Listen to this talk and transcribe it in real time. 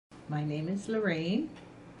My name is Lorraine.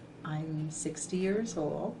 I'm 60 years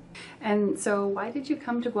old. And so why did you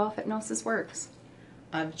come to Guelph Hypnosis Works?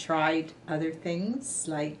 I've tried other things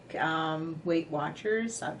like Weight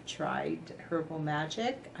Watchers. I've tried Herbal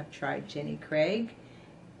Magic. I've tried Jenny Craig,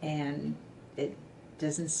 and it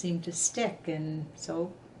doesn't seem to stick. And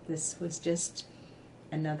so this was just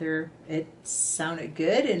another, it sounded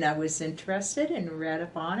good and I was interested and read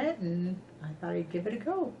up on it, and I thought I'd give it a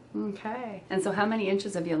go. Okay. And so how many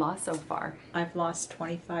inches have you lost so far? I've lost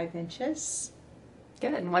 25 inches.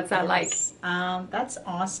 Good. And what's that like? That's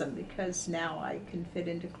awesome, because now I can fit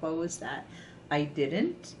into clothes that I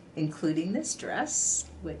didn't, including this dress,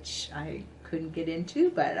 which I couldn't get into,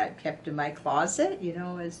 but I've kept in my closet, you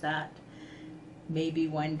know, as that maybe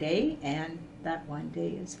one day, and that one day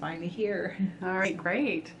is finally here. All right,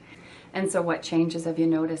 great. And so what changes have you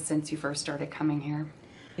noticed since you first started coming here?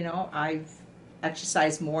 You know, I've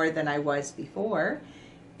exercised more than I was before,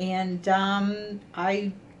 and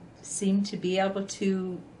I seem to be able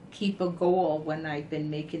to keep a goal when I've been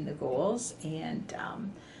making the goals, and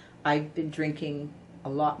I've been drinking a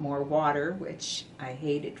lot more water, which I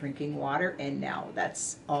hated drinking water, and now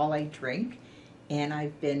that's all I drink. And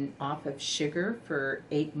I've been off of sugar for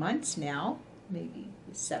 8 months now, maybe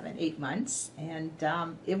 7, 8 months, and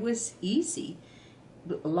it was easy,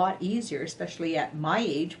 a lot easier, especially at my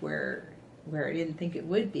age where I didn't think it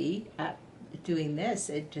would be. At doing this,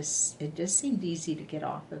 it just seemed easy to get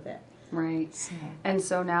off of it. Right. So. And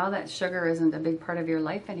so now that sugar isn't a big part of your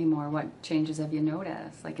life anymore, what changes have you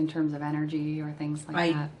noticed, like in terms of energy or things like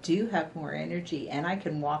that? I do have more energy, and I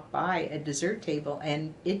can walk by a dessert table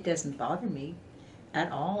and it doesn't bother me at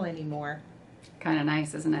all anymore. Kind of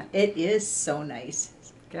nice, isn't it? It is so nice.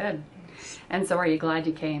 Good. And so are you glad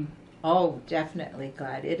you came? Oh, definitely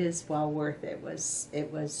glad. It is well worth it.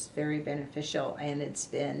 It was very beneficial, and it's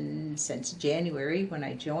been since January when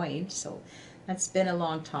I joined, so that's been a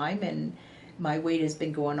long time, and my weight has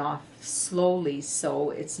been going off slowly,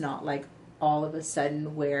 so it's not like all of a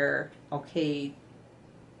sudden where, okay,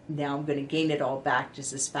 now I'm going to gain it all back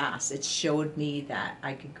just as fast. It showed me that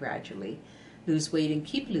I could gradually lose weight and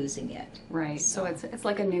keep losing it. Right. So it's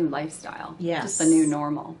like a new lifestyle. Yes. Just the new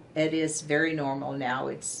normal. It is very normal now.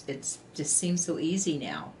 It's just seems so easy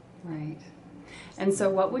now. Right. And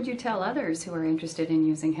so what would you tell others who are interested in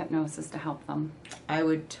using hypnosis to help them? I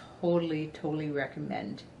would totally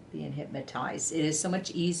recommend being hypnotized. It is so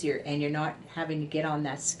much easier, and you're not having to get on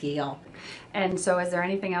that scale. And so is there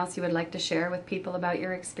anything else you would like to share with people about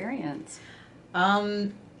your experience?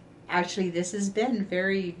 Actually, this has been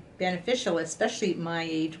very beneficial, especially at my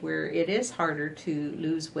age where it is harder to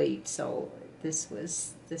lose weight. So this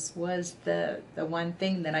was the one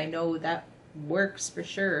thing that I know that works for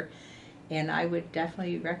sure, and I would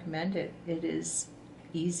definitely recommend it. It is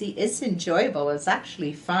easy, it's enjoyable, it's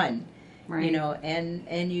actually fun, right. You know,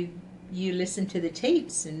 and you listen to the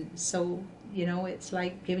tapes, and so, you know, it's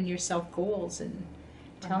like giving yourself goals and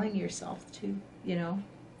telling yourself to, you know,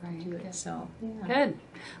 do it. So yeah. Good.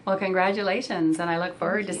 Well, congratulations, and I look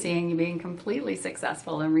forward to seeing you being completely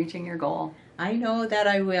successful and reaching your goal. I know that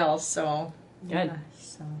I will, so good. yeah,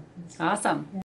 so awesome. Yeah.